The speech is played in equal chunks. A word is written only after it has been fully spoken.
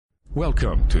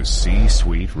Welcome to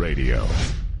C-Suite Radio.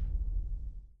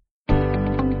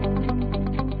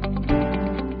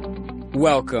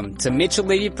 Welcome to Mitchell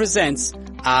Levy Presents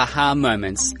Aha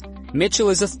Moments. Mitchell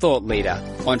is a thought leader,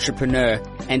 entrepreneur,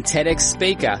 and TEDx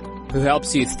speaker who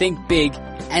helps you think big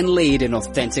and lead an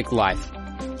authentic life.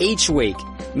 Each week,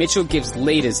 Mitchell gives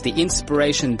leaders the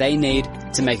inspiration they need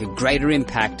to make a greater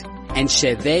impact and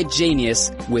share their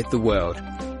genius with the world.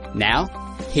 Now,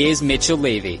 here's Mitchell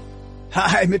Levy.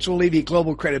 Hi, Mitchell Levy,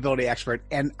 global credibility expert,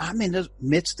 and I'm in the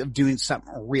midst of doing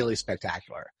something really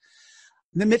spectacular.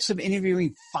 In the midst of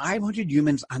interviewing 500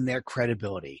 humans on their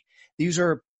credibility. These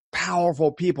are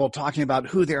powerful people talking about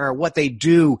who they are, what they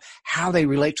do, how they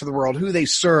relate to the world, who they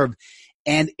serve,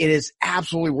 and it is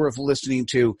absolutely worth listening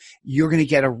to. You're going to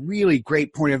get a really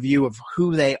great point of view of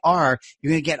who they are.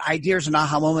 You're going to get ideas and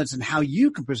aha moments and how you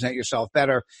can present yourself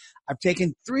better. I've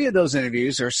taken 3 of those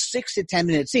interviews. They're 6 to 10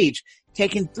 minutes each.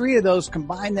 Taken 3 of those,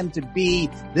 combined them to be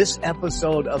this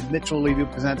episode of Mitchell Levy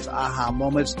Presents Aha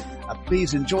Moments.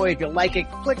 Please enjoy. If you like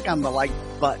it, click on the like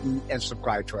button and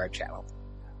subscribe to our channel.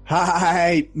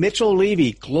 Hi, Mitchell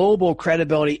Levy, global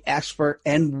credibility expert,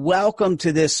 and welcome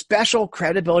to this special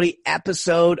credibility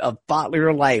episode of Thought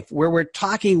Leader Life, where we're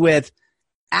talking with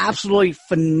absolutely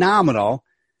phenomenal,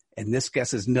 and this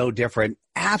guest is no different,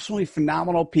 absolutely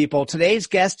phenomenal people. Today's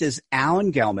guest is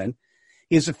Alan Gelman.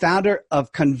 He is the founder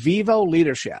of Convivo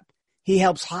Leadership. He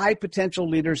helps high potential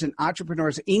leaders and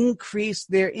entrepreneurs increase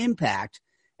their impact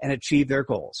and achieve their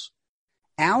goals.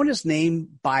 Alan is named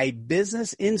by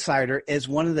Business Insider as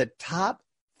one of the top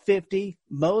 50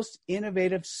 most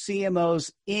innovative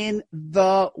CMOs in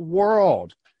the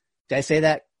world. Did I say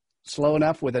that slow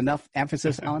enough with enough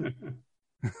emphasis on?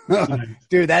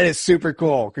 Dude, that is super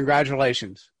cool.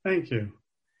 Congratulations. Thank you.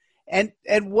 And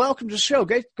welcome to the show.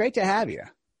 Great to have you.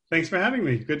 Thanks for having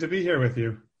me. Good to be here with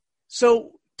you.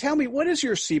 So tell me, what is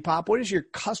your CPOP? What is your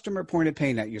customer point of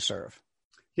pain that you serve?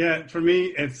 Yeah, for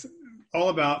me, it's all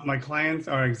about my clients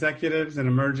are executives and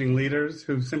emerging leaders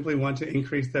who simply want to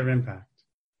increase their impact.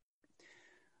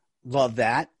 Love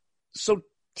that. So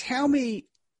tell me,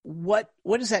 what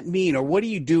does that mean, or what do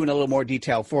you do in a little more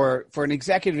detail for an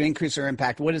executive to increase their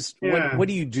impact? What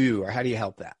do you do, or how do you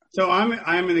help that? So I'm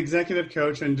an executive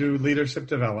coach and do leadership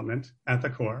development at the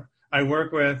core. I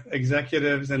work with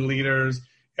executives and leaders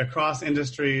across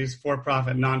industries,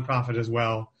 for-profit, nonprofit as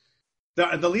well.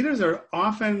 The leaders are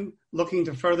often looking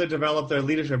to further develop their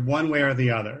leadership one way or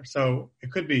the other. So it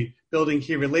could be building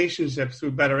key relationships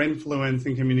through better influence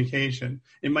and communication.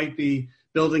 It might be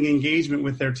building engagement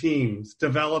with their teams,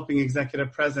 developing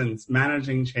executive presence,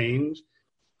 managing change,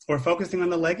 or focusing on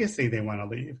the legacy they want to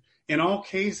leave. In all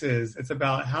cases, it's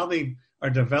about how they are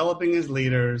developing as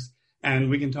leaders, and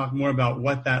we can talk more about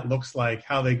what that looks like,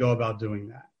 how they go about doing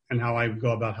that, and how I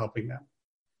go about helping them.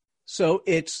 So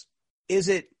does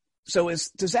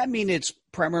that mean it's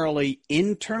primarily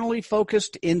internally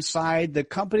focused inside the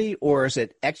company, or is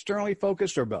it externally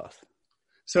focused, or both?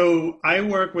 So I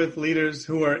work with leaders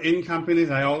who are in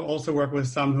companies. I also work with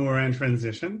some who are in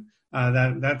transition.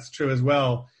 That's true as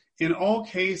well. In all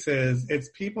cases, it's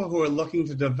people who are looking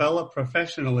to develop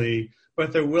professionally,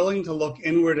 but they're willing to look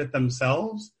inward at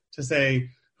themselves to say,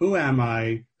 who am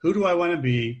I? Who do I want to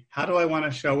be? How do I want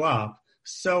to show up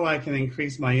so I can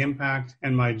increase my impact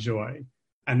and my joy?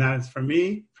 And that is for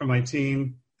me, for my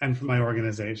team, and for my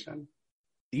organization.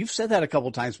 You've said that a couple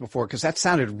of times before, because that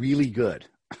sounded really good.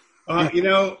 I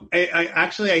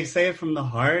say it from the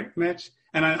heart, Mitch,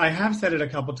 and I have said it a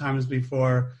couple of times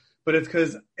before, but it's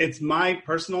because it's my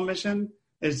personal mission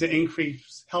is to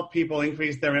help people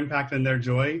increase their impact and their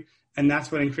joy. And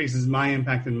that's what increases my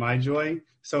impact and my joy.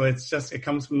 So it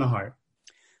comes from the heart.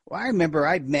 Well, I remember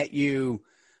I met you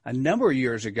a number of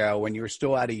years ago when you were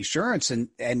still at Assurance,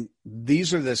 and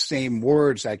these are the same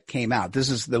words that came out. This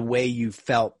is the way you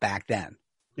felt back then.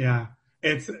 Yeah.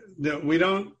 We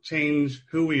don't change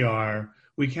who we are.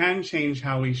 We can change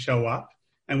how we show up,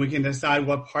 and we can decide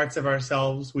what parts of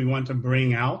ourselves we want to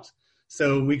bring out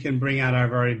so we can bring out our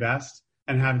very best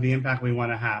and have the impact we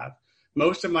want to have.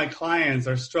 Most of my clients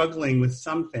are struggling with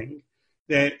something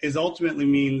that ultimately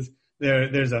means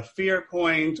there's a fear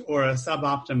point or a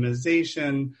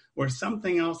sub-optimization or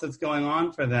something else that's going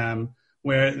on for them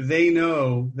where they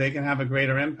know they can have a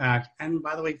greater impact and,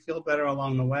 by the way, feel better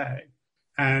along the way.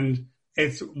 And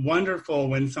it's wonderful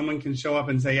when someone can show up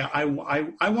and say, I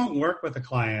won't work with a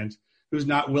client who's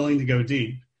not willing to go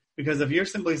deep. Because if you're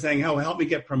simply saying, oh, help me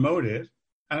get promoted,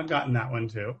 and I've gotten that one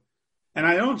too, and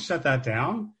I don't shut that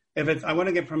down. If it's, I want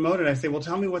to get promoted, I say, well,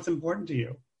 tell me what's important to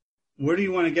you. Where do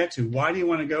you want to get to? Why do you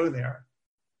want to go there?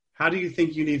 How do you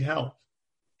think you need help?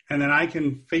 And then I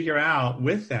can figure out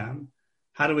with them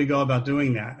how do we go about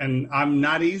doing that? And I'm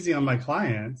not easy on my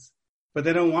clients, but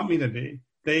they don't want me to be.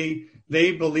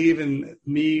 They believe in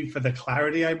me for the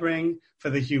clarity I bring, for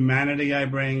the humanity I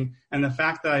bring, and the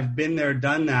fact that I've been there,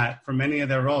 done that for many of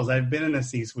their roles. I've been in the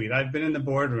C-suite. I've been in the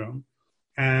boardroom.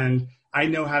 And I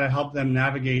know how to help them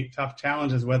navigate tough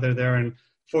challenges, whether they're in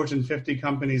Fortune 50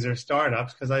 companies or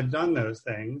startups, because I've done those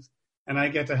things. And I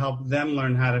get to help them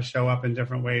learn how to show up in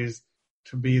different ways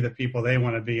to be the people they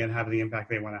want to be and have the impact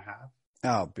they want to have.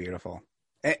 Oh, beautiful.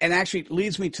 And actually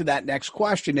leads me to that next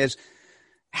question is,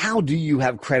 how do you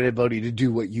have credibility to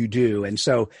do what you do? And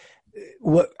so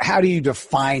how do you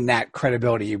define that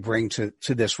credibility you bring to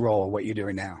this role, what you're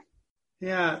doing now?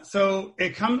 Yeah. So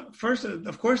it comes first,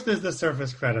 of course, there's the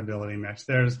surface credibility, Mitch.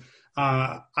 There's,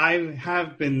 I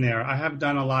have been there. I have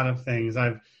done a lot of things.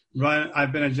 I've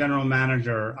been a general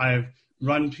manager. I've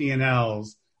run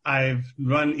P&Ls. I've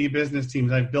run e-business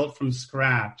teams. I've built from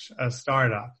scratch a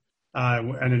startup,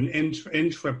 and an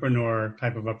intrapreneur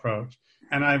type of approach.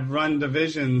 And I've run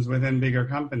divisions within bigger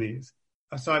companies.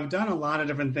 So I've done a lot of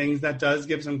different things. That does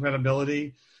give some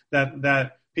credibility.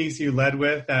 That piece you led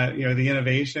with, that, the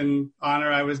innovation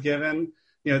honor I was given,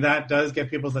 that does get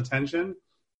people's attention.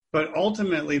 But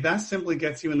ultimately, that simply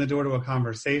gets you in the door to a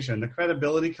conversation. The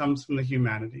credibility comes from the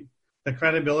humanity. The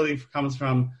credibility comes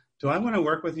from, do I want to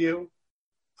work with you?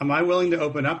 Am I willing to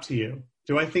open up to you?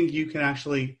 Do I think you can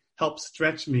actually help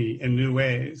stretch me in new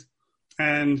ways?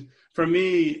 And for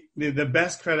me, the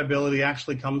best credibility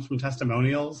actually comes from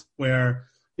testimonials where,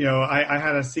 I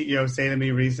had a CEO say to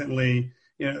me recently,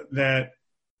 that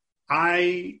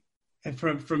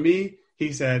for me,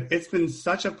 he said, it's been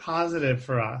such a positive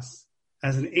for us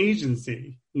as an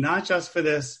agency, not just for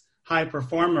this high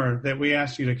performer that we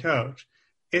asked you to coach.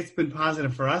 It's been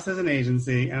positive for us as an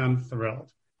agency, and I'm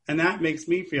thrilled. And that makes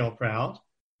me feel proud.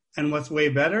 And what's way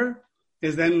better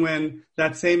is then when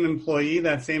that same employee,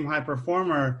 that same high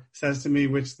performer says to me,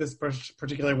 which this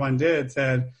particular one did,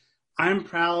 said, I'm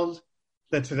proud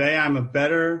that today I'm a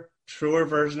better, truer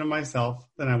version of myself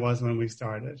than I was when we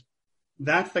started.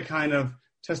 That's the kind of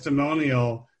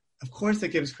testimonial. Of course, it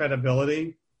gives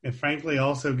credibility. It frankly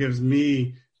also gives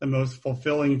me the most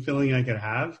fulfilling feeling I could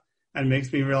have and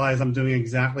makes me realize I'm doing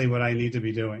exactly what I need to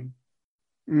be doing.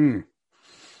 You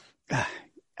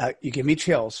give me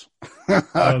chills.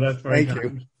 Oh, that's very Thank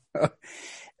kind. you.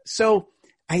 So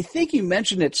I think you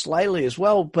mentioned it slightly as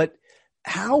well, but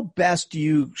how best do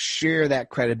you share that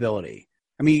credibility?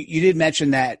 I mean, you did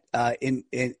mention that in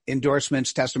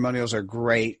endorsements, testimonials are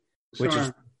great, which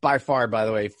is by far, by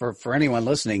the way, for anyone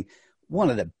listening, one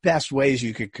of the best ways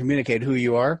you could communicate who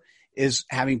you are is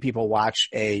having people watch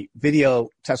a video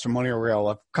testimonial reel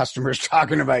of customers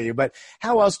talking about you. But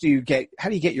how do you get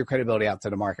your credibility out to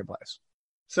the marketplace?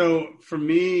 So for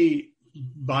me,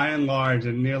 by and large,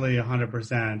 and nearly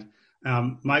 100%,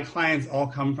 my clients all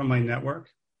come from my network.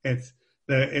 It's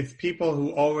people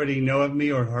who already know of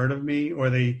me or heard of me, or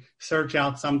they search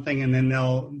out something and then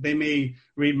they may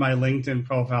read my LinkedIn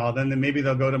profile. Then maybe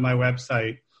they'll go to my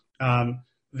website.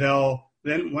 They'll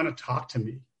then want to talk to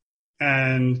me.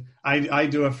 And I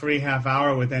do a free half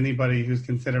hour with anybody who's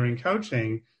considering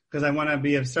coaching because I want to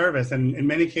be of service. And in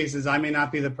many cases, I may not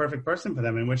be the perfect person for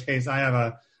them, in which case I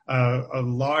have a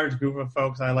large group of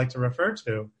folks I like to refer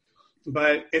to.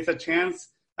 But it's a chance,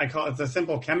 it's a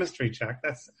simple chemistry check.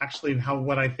 That's actually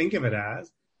what I think of it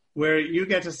as, where you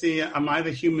get to see, am I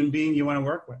the human being you want to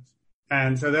work with?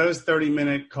 And so those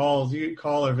 30-minute calls, you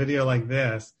call or video like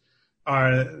this,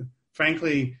 are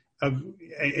frankly,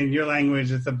 in your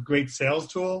language, it's a great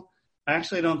sales tool. I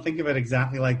actually don't think of it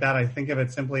exactly like that. I think of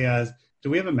it simply as, do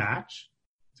we have a match?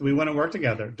 Do we want to work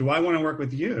together? Do I want to work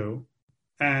with you?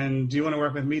 And do you want to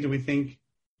work with me? Do we think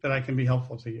that I can be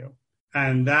helpful to you?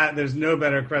 And that there's no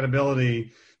better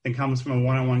credibility than comes from a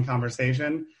one-on-one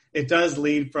conversation. It does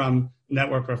lead from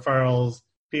network referrals,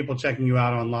 people checking you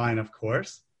out online, of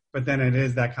course, but then it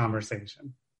is that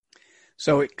conversation.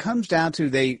 So it comes down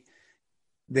to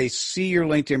they see your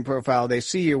LinkedIn profile, they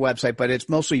see your website, but it's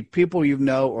mostly people you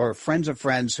know or friends of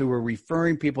friends who are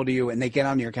referring people to you, and they get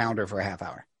on your calendar for a half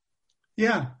hour.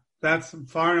 Yeah, that's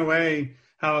far and away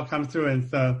how it comes through. And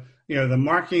so, the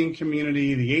marketing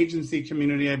community, the agency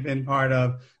community I've been part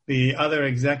of, the other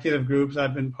executive groups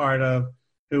I've been part of,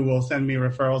 who will send me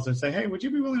referrals and say, hey, would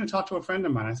you be willing to talk to a friend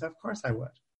of mine? I said, of course I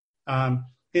would.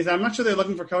 He said, I'm not sure they're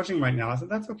looking for coaching right now. I said,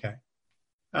 that's okay.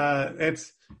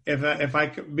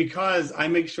 Because I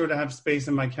make sure to have space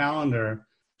in my calendar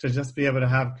to just be able to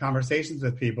have conversations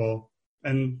with people.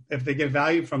 And if they get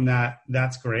value from that,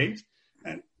 that's great.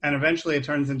 And eventually it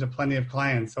turns into plenty of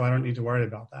clients. So I don't need to worry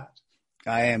about that.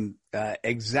 I am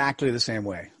exactly the same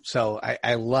way. So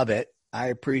I love it. I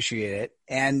appreciate it.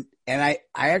 And I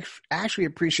actually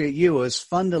appreciate you. It was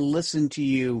fun to listen to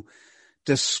you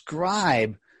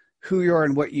describe who you are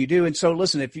and what you do. And so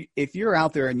listen, if you're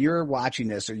out there and you're watching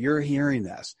this or you're hearing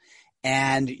this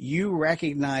and you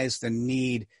recognize the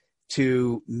need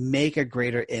to make a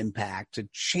greater impact, to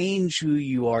change who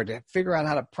you are, to figure out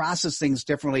how to process things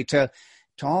differently, to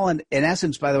all in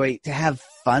essence, by the way, to have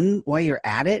fun while you're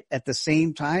at it at the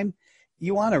same time,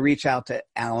 you want to reach out to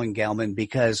Alan Gelman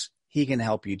because he can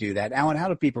help you do that. Alan, how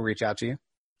do people reach out to you?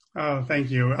 Oh, thank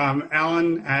you.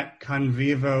 Alan at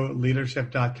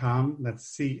convivoleadership.com.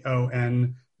 That's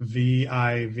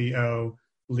CONVIVO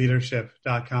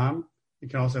leadership.com. You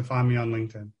can also find me on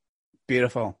LinkedIn.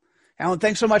 Beautiful. Alan,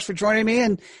 thanks so much for joining me.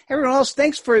 And everyone else,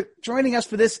 thanks for joining us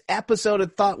for this episode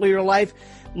of Thought Leader Life.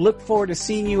 Look forward to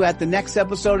seeing you at the next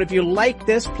episode. If you like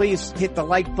this, please hit the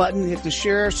like button, hit the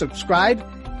share, subscribe,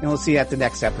 and we'll see you at the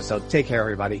next episode. Take care,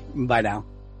 everybody. Bye now.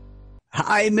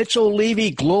 Hi, Mitchell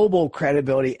Levy, global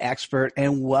credibility expert,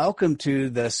 and welcome to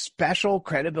the special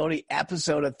credibility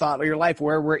episode of Thought Leader Life,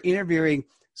 where we're interviewing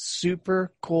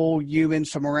super cool humans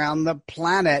from around the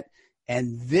planet.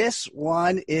 And this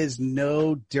one is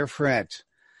no different.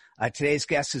 Today's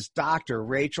guest is Dr.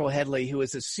 Rachel Headley, who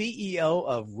is the CEO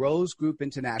of Rose Group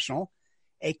International,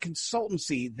 a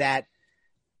consultancy that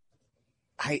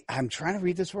I'm trying to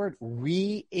read this word,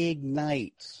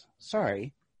 reignites.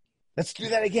 Sorry. Let's do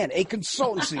that again. A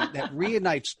consultancy that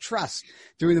reignites trust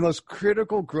during the most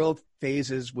critical growth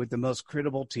phases with the most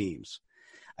critical teams.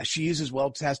 She uses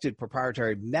well-tested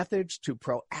proprietary methods to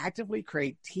proactively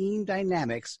create team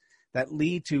dynamics that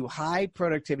lead to high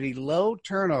productivity, low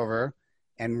turnover,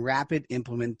 and rapid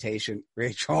implementation.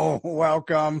 Rachel,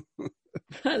 welcome.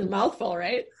 That's a mouthful,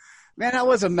 right? Man, that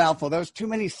was a mouthful. That was too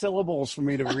many syllables for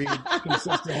me to read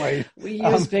consistently. We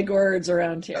use big words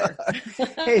around here.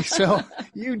 Hey, so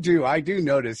you do. I do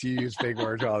notice you use big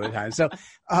words all the time. So,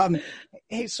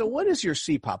 hey, so what is your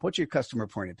CPOP? What's your customer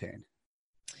point of pain?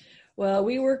 Well,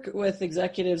 we work with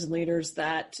executives and leaders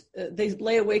that they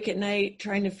lay awake at night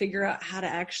trying to figure out how to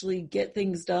actually get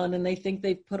things done. And they think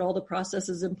they've put all the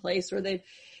processes in place, or they've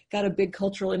got a big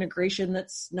cultural integration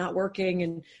that's not working,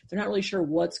 and they're not really sure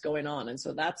what's going on. And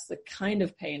so that's the kind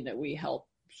of pain that we help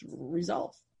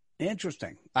resolve.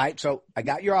 Interesting. All right. So I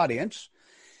got your audience.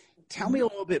 Tell me a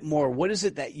little bit more. What is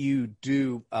it that you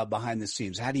do behind the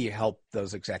scenes? How do you help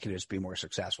those executives be more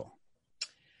successful?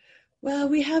 Well,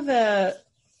 we have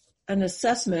an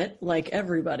assessment like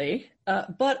everybody,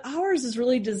 but ours is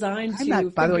really designed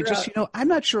by the way, just, I'm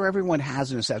not sure everyone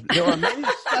has an assessment. There are many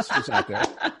assessments out there,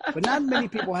 but not many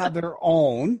people have their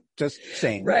own, just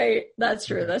saying. Right. That's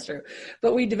true. That's true.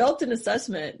 But we developed an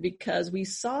assessment because we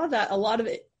saw that a lot of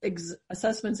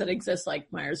assessments that exist,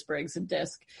 like Myers-Briggs and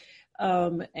DISC,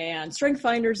 and Strength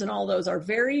Finders and all those, are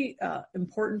very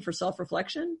important for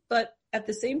self-reflection. But at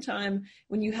the same time,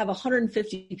 when you have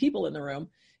 150 people in the room,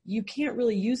 you can't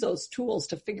really use those tools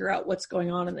to figure out what's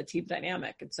going on in the team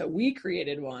dynamic. And so we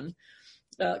created one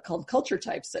called Culture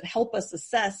Types that help us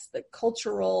assess the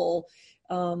cultural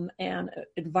and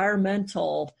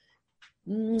environmental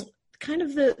kind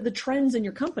of the trends in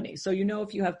your company. So you know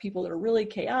if you have people that are really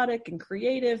chaotic and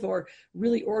creative, or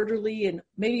really orderly and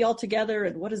maybe all together,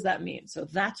 and what does that mean? So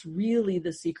that's really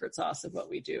the secret sauce of what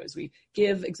we do, is we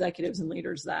give executives and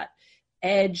leaders that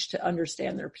edge to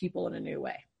understand their people in a new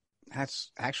way.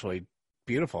 That's actually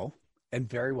beautiful and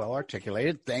very well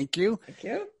articulated. Thank you. Thank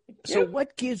you. So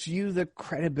what gives you the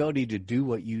credibility to do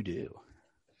what you do?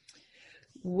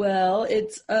 Well,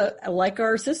 it's like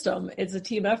our system, it's a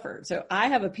team effort. So I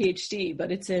have a PhD,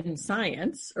 but it's in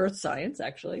science, earth science,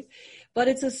 actually. But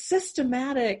it's a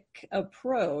systematic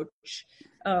approach.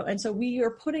 And so we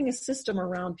are putting a system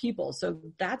around people. So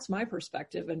that's my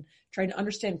perspective, and trying to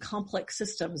understand complex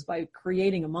systems by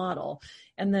creating a model.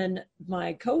 And then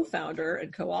my co-founder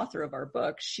and co-author of our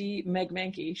book, Meg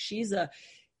Mankey, she's a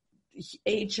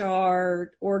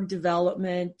HR, org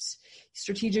development,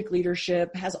 strategic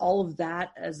leadership, has all of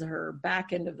that as her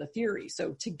back end of the theory.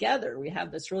 So together we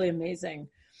have this really amazing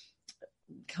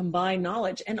combined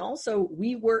knowledge. And also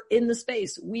we were in the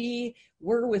space. We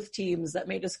were with teams that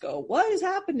made us go, what is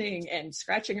happening? And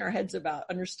scratching our heads about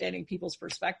understanding people's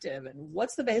perspective and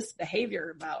what's the best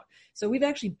behavior about. So we've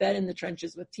actually been in the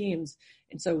trenches with teams.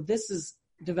 And so this is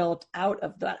developed out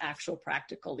of that actual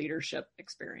practical leadership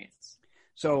experience.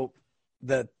 So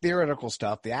the theoretical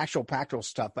stuff, the actual practical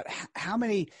stuff, but how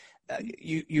many,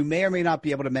 you may or may not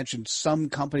be able to mention some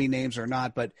company names or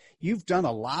not, but you've done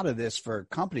a lot of this for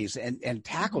companies and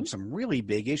tackled some really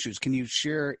big issues. Can you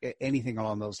share anything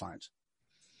along those lines?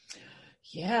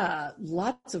 Yeah,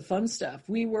 lots of fun stuff.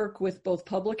 We work with both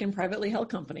public and privately held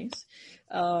companies.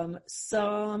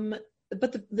 Some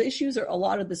but the issues are a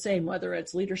lot of the same, whether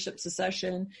it's leadership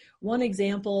succession. One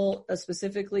example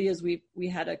specifically is we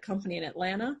had a company in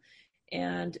Atlanta,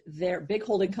 and their big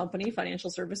holding company, financial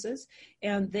services,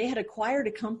 and they had acquired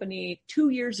a company 2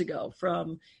 years ago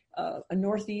from a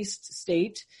Northeast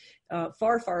state,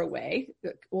 far, far away,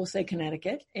 we'll say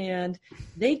Connecticut, and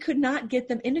they could not get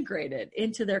them integrated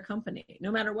into their company,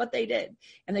 no matter what they did.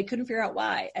 And they couldn't figure out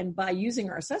why. And by using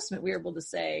our assessment, we were able to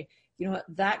say, you know what,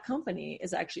 that company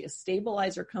is actually a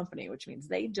stabilizer company, which means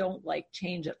they don't like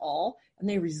change at all, and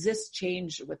they resist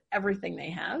change with everything they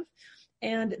have.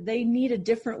 And they need a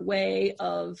different way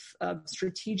of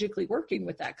strategically working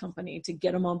with that company to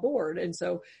get them on board. And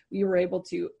so we were able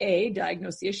to, A,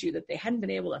 diagnose the issue that they hadn't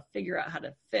been able to figure out how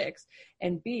to fix,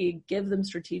 and B, give them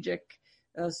strategic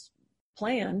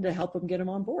plan to help them get them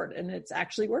on board. And it's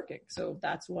actually working. So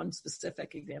that's one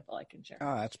specific example I can share.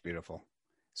 Oh, that's beautiful.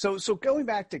 So going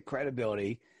back to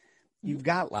credibility, you've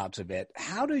got lots of it.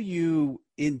 How do you,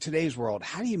 in today's world,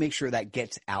 how do you make sure that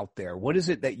gets out there? What is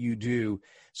it that you do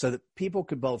so that people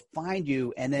could both find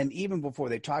you, and then even before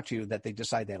they talk to you, that they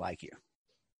decide they like you?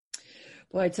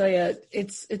 Well, I tell you,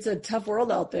 it's a tough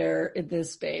world out there in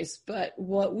this space. But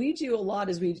what we do a lot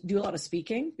is we do a lot of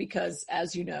speaking, because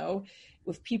as you know,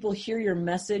 if people hear your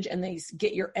message and they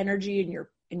get your energy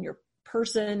and your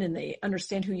person, and they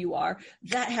understand who you are,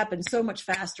 that happens so much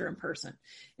faster in person.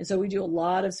 And so we do a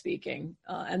lot of speaking,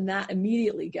 and that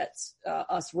immediately gets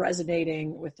us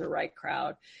resonating with the right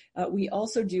crowd. We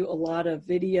also do a lot of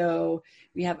video.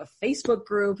 We have a Facebook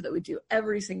group that we do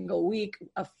every single week.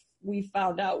 We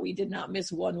found out we did not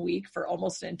miss 1 week for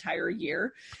almost an entire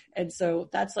year. And so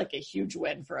that's like a huge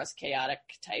win for us chaotic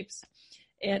types.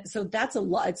 And so that's a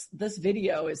lot. This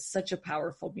video is such a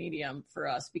powerful medium for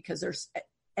us, because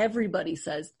everybody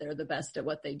says they're the best at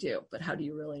what they do, but how do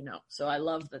you really know? So I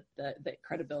love that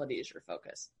credibility is your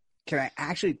focus. Can I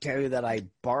actually tell you that I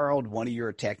borrowed one of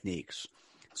your techniques?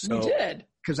 So, you did?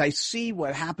 Because I see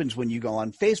what happens when you go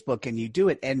on Facebook and you do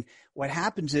it. And what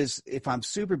happens is, if I'm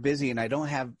super busy and I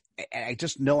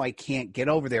just know I can't get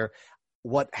over there,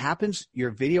 what happens?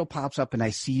 Your video pops up and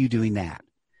I see you doing that.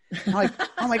 I'm like,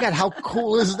 oh my God, how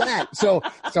cool is that? So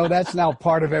that's now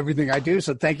part of everything I do.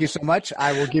 So thank you so much.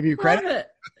 I will give you credit.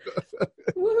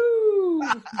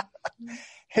 Woohoo!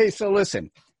 Hey, so listen,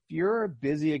 if you're a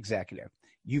busy executive,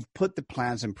 you've put the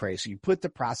plans in place, you put the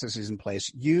processes in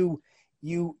place, you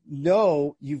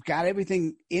know you've got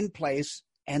everything in place,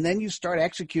 and then you start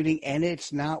executing and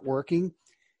it's not working,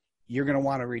 you're going to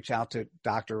want to reach out to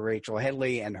Dr. Rachel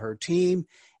Headley and her team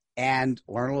and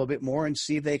learn a little bit more and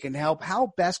see if they can help.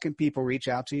 How best can people reach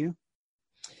out to you?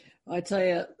 I tell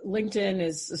you, LinkedIn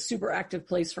is a super active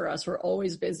place for us. We're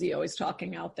always busy, always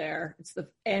talking out there. It's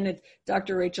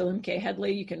Dr. Rachel M.K.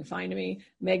 Headley. You can find me.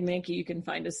 Meg Mankey, you can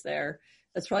find us there.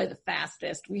 That's probably the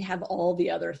fastest. We have all the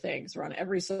other things. We're on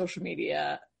every social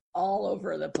media, all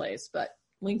over the place, but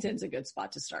LinkedIn's a good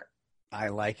spot to start. I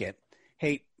like it.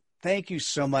 Hey, thank you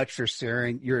so much for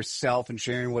sharing yourself and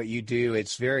sharing what you do.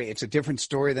 It's a different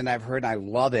story than I've heard. I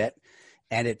love it.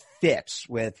 And it fits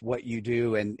with what you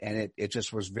do. And it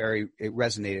just was it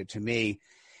resonated to me.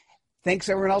 Thanks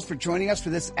everyone else for joining us for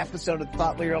this episode of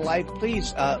Thought Leader Life.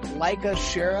 Please like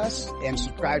us, share us, and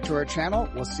subscribe to our channel.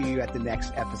 We'll see you at the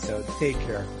next episode. Take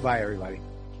care. Bye, everybody.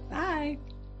 Bye.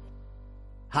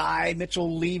 Hi,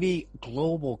 Mitchell Levy,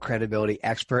 global credibility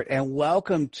expert, and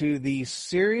welcome to the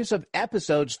series of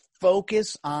episodes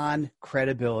Focus on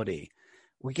Credibility.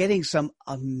 We're getting some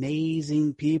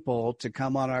amazing people to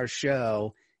come on our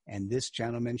show, and this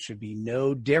gentleman should be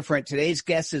no different. Today's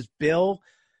guest is Bill.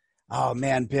 Oh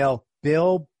man, Bill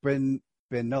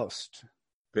Benoist.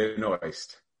 Benoist.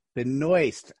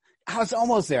 I was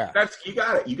almost there. You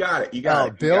got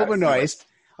it. Bill Benoist.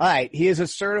 All right. He is a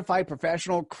certified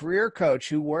professional career coach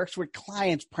who works with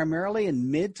clients primarily in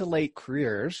mid to late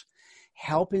careers,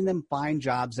 helping them find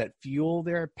jobs that fuel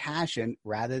their passion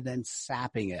rather than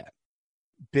sapping it.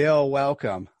 Bill,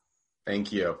 welcome.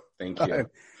 Thank you. I'm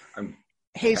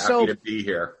happy to be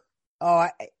here. Oh,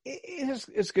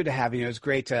 it's good to have you. It's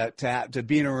great to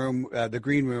be in a room, the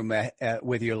green room,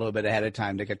 with you a little bit ahead of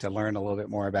time to get to learn a little bit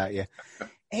more about you.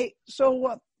 Hey,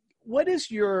 so what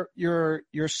is your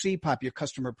CPOP, your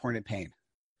customer point of pain?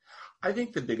 I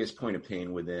think the biggest point of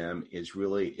pain with them is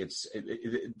really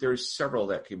there's several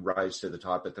that can rise to the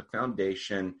top, but the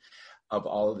foundation of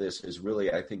all of this is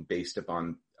really, I think, based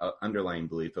upon underlying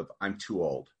belief of I'm too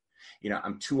old.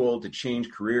 I'm too old to change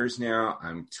careers now.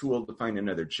 I'm too old to find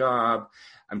another job.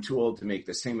 I'm too old to make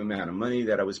the same amount of money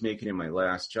that I was making in my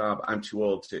last job. I'm too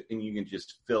old to, and you can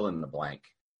just fill in the blank.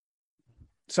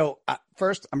 So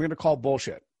first, I'm going to call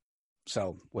bullshit.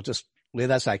 So we'll just Leave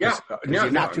that aside. Yeah, no,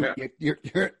 you're not no, too,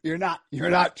 no. You're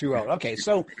not too old. Okay,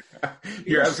 so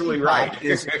you're absolutely right.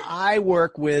 I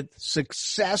work with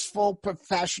successful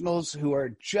professionals who are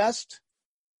just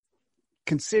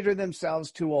consider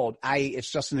themselves too old. It's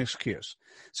just an excuse.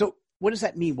 So what does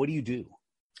that mean? What do you do?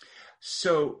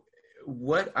 So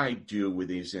what I do with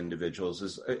these individuals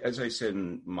is, as I said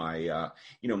in my,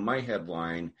 my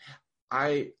headline,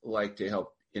 I like to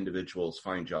help individuals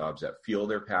find jobs that fuel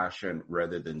their passion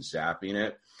rather than zapping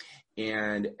it.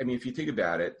 And I mean, if you think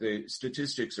about it, the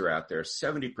statistics are out there.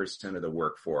 70% of the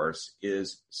workforce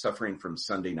is suffering from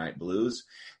Sunday night blues.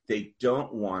 They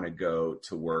don't want to go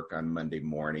to work on Monday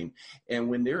morning. And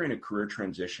when they're in a career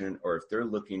transition, or if they're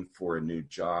looking for a new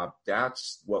job,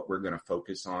 that's what we're going to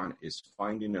focus on, is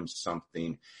finding them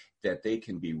something that they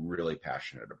can be really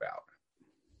passionate about.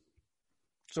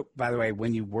 So, by the way,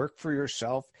 when you work for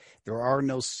yourself, there are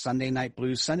no Sunday night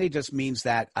blues. Sunday just means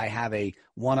that I have a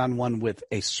one-on-one with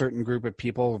a certain group of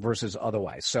people versus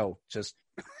otherwise. So just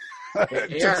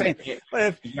saying,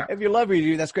 but if you love what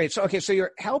you do, that's great. So, okay, so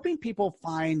you're helping people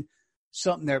find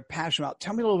something they're passionate about.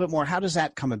 Tell me a little bit more. How does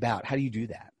that come about? How do you do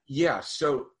that? Yeah,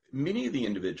 so many of the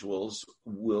individuals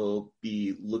will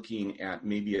be looking at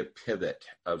maybe a pivot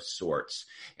of sorts.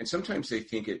 And sometimes they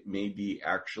think it may be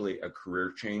actually a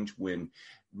career change when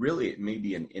really it may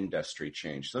be an industry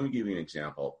change. So let me give you an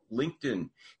example.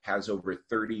 LinkedIn has over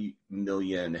 30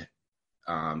 million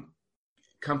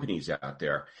companies out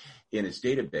there in its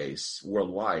database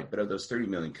worldwide. But of those 30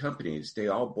 million companies, they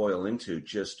all boil into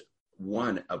just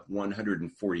one of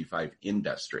 145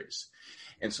 industries.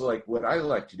 And so like what I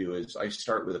like to do is I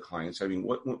start with the clients. I mean,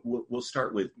 we'll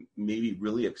start with maybe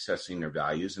really assessing their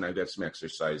values. And I've got some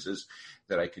exercises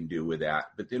that I can do with that.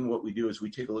 But then what we do is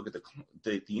we take a look at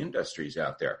the industries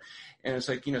out there. And it's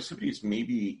like, somebody's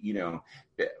maybe,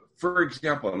 for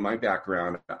example, in my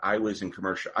background, I was in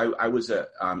commercial. I was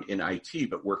in IT,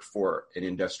 but worked for an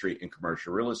industry in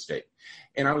commercial real estate.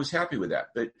 And I was happy with that.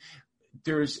 But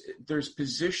there's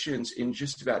positions in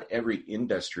just about every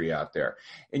industry out there.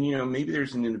 And, maybe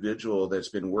there's an individual that's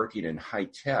been working in high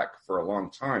tech for a long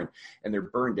time and they're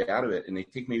burned out of it and they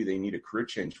think maybe they need a career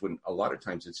change, when a lot of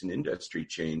times it's an industry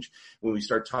change when we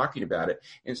start talking about it.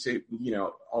 And say,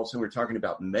 also we're talking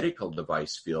about medical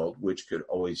device field, which could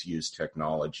always use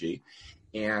technology.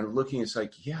 And looking, it's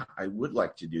like, yeah, I would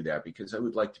like to do that because I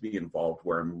would like to be involved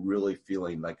where I'm really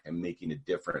feeling like I'm making a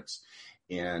difference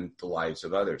in the lives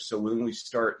of others. So when we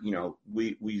start,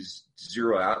 we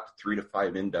zero out 3 to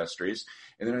 5 industries,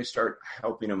 and then I start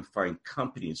helping them find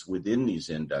companies within these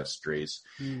industries,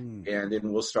 and then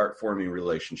we'll start forming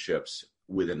relationships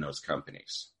within those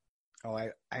companies. Oh,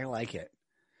 I like it.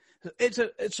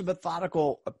 It's a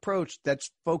methodical approach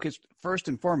that's focused first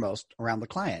and foremost around the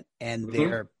client and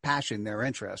their passion, their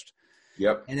interest.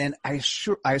 Yep. And then I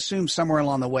assume somewhere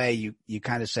along the way you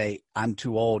kind of say, I'm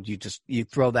too old. You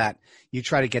throw that, you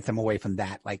try to get them away from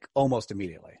that, like almost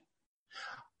immediately.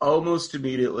 Almost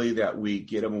immediately that we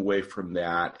get them away from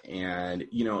that. And,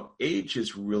 age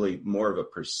is really more of a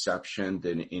perception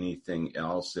than anything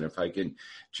else. And if I can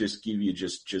just give you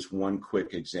just one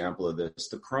quick example of this,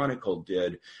 the Chronicle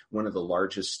did one of the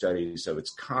largest studies of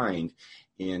its kind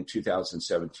in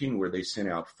 2017, where they sent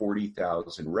out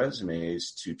 40,000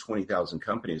 resumes to 20,000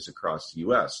 companies across the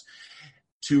U.S.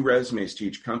 2 resumes to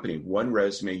each company. One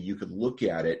resume, you could look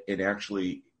at it and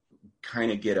actually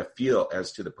kind of get a feel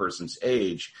as to the person's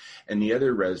age, and the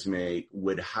other resume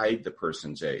would hide the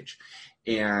person's age.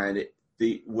 And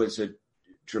there was a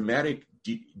dramatic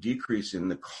decrease in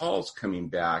the calls coming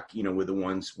back, with the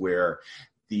ones where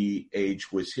the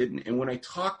age was hidden. And when I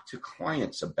talk to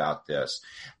clients about this,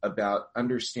 about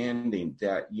understanding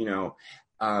that,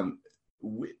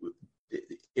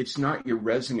 it's not your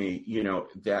resume,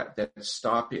 that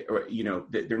stop it, or,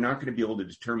 that they're not going to be able to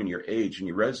determine your age in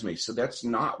your resume. So that's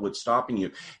not what's stopping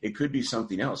you. It could be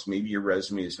something else. Maybe your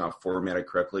resume is not formatted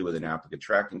correctly with an applicant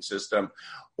tracking system,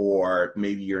 or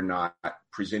maybe you're not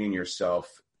presenting yourself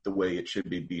the way it should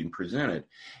be being presented.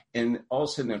 And all of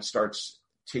a sudden that starts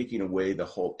taking away the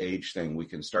whole age thing. We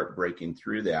can start breaking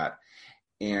through that.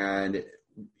 And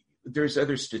there's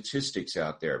other statistics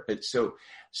out there, but so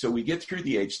we get through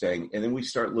the age thing, and then we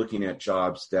start looking at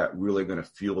jobs that really are going to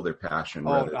fuel their passion.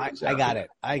 Oh, I got it.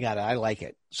 I like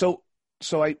it. So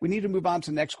we need to move on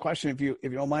to the next question, if you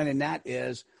don't mind, and that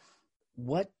is,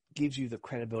 what gives you the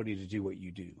credibility to do what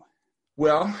you do?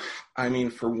 Well, I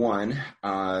mean, for one,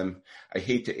 I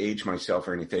hate to age myself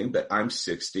or anything, but I'm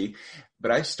 60.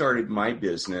 But I started my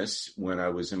business when I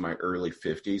was in my early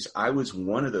 50s. I was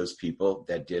one of those people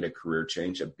that did a career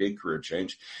change, a big career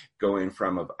change, going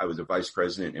from I was a vice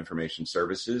president in information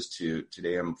services to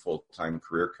today I'm a full-time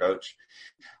career coach.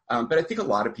 But I think a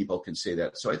lot of people can say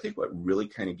that. So I think what really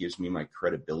kind of gives me my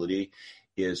credibility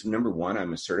is, number one,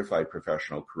 I'm a certified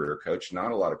professional career coach.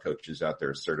 Not a lot of coaches out there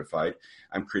are certified.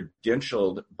 I'm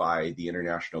credentialed by the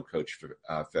International Coach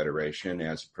Federation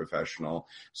as a professional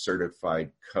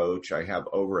certified coach. I have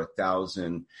over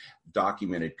 1,000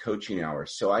 documented coaching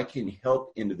hours. So I can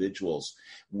help individuals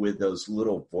with those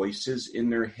little voices in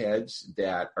their heads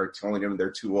that are telling them they're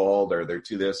too old or they're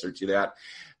too this or too that.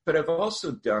 But I've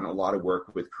also done a lot of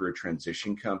work with career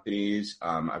transition companies.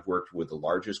 I've worked with the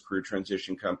largest career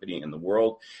transition company in the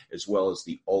world, as well as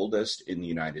the oldest in the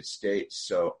United States.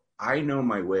 So I know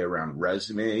my way around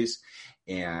resumes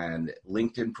and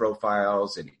LinkedIn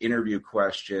profiles and interview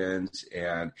questions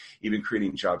and even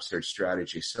creating job search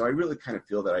strategies. So I really kind of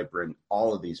feel that I bring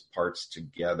all of these parts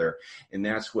together, and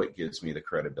that's what gives me the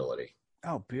credibility.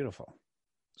 Oh, beautiful.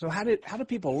 So how do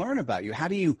people learn about you? How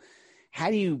do you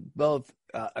both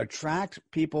attract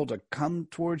people to come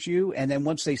towards you, and then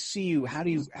once they see you, how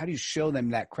do you show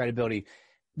them that credibility?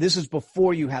 This is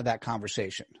before you have that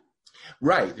conversation,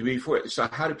 right? Before. So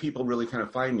how do people really kind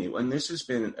of find me? And this has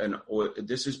been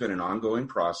an ongoing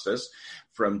process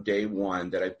from day one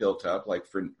that I built up. Like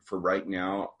for right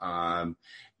now,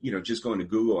 just going to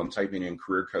Google and typing in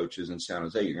career coaches in San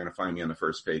Jose, you're going to find me on the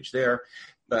first page there.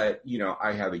 But,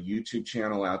 I have a YouTube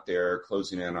channel out there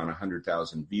closing in on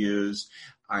 100,000 views.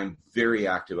 I'm very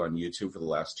active on YouTube for the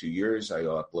last 2 years. I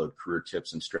upload career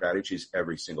tips and strategies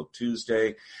every single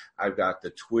Tuesday. I've got the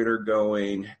Twitter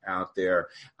going out there.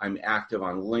 I'm active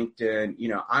on LinkedIn.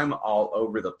 I'm all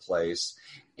over the place.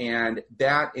 And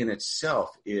that in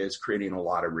itself is creating a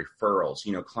lot of referrals.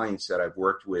 Clients that I've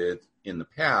worked with in the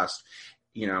past,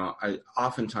 I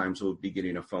oftentimes will be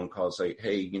getting a phone call say,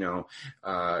 hey,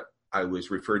 I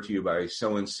was referred to you by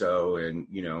so-and-so and,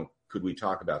 could we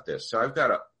talk about this? So I've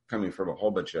got coming from a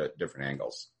whole bunch of different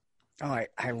angles. Oh,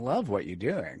 I love what you're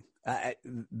doing.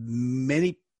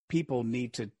 Many people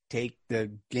need to take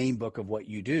the game book of what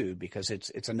you do because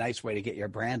it's a nice way to get your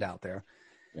brand out there.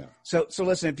 Yeah. So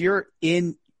listen, if you're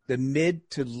in the mid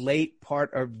to late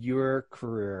part of your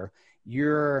career,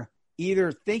 you're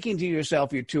either thinking to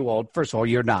yourself, you're too old. First of all,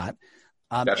 you're not.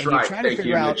 That's right. Thank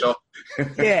you, Mitchell.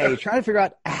 Yeah, you're trying to figure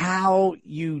out how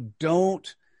you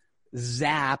don't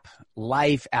zap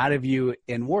life out of you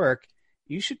in work.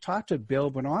 You should talk to Bill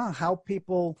Benoist.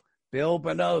 Bill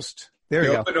Benoist. There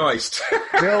you go. Benoist.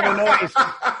 Bill Benoist.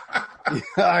 All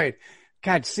right.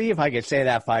 God, see if I can say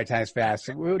that 5 times fast.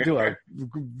 We'll do a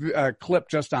clip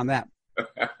just on that.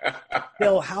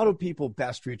 Bill, how do people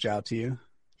best reach out to you?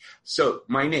 So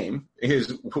my name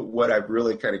is what I've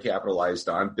really kind of capitalized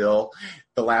on, Bill.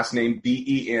 The last name,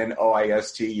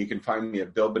 Benoist. You can find me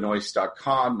at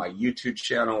billbenoist.com. My YouTube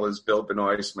channel is Bill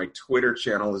Benoist. My Twitter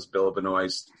channel is Bill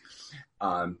Benoist.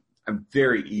 I'm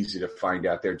very easy to find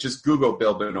out there. Just Google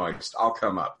Bill Benoist. I'll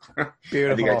come up.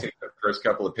 Beautiful. I think I take the first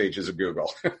couple of pages of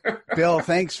Google. Bill,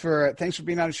 thanks for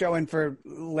being on the show and for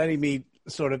letting me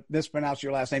sort of mispronounce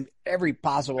your last name every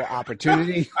possible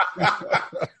opportunity.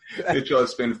 Mitchell,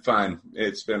 it's been fun.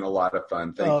 It's been a lot of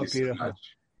fun. Thank you so much.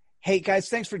 Hey, guys,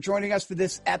 thanks for joining us for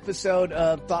this episode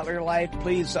of Thought Leader Life.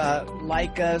 Please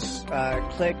like us,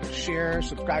 click, share,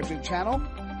 subscribe to the channel,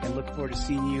 and look forward to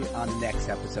seeing you on the next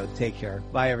episode. Take care.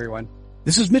 Bye, everyone.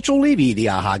 This is Mitchell Levy, the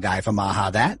AHA guy from AHA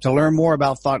That. To learn more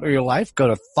about Thought Leader Life, go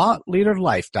to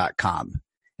thoughtleaderlife.com.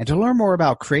 And to learn more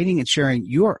about creating and sharing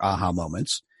your AHA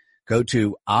moments, go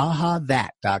to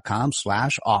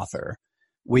ahathat.com/author,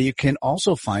 where you can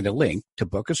also find a link to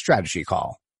book a strategy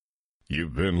call.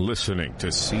 You've been listening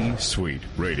to C-Suite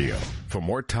Radio. For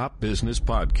more top business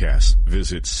podcasts,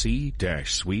 visit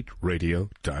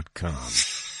c-suiteradio.com.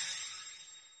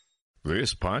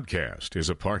 This podcast is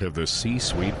a part of the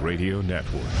C-Suite Radio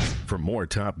Network. For more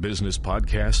top business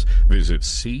podcasts, visit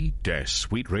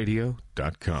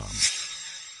c-suiteradio.com.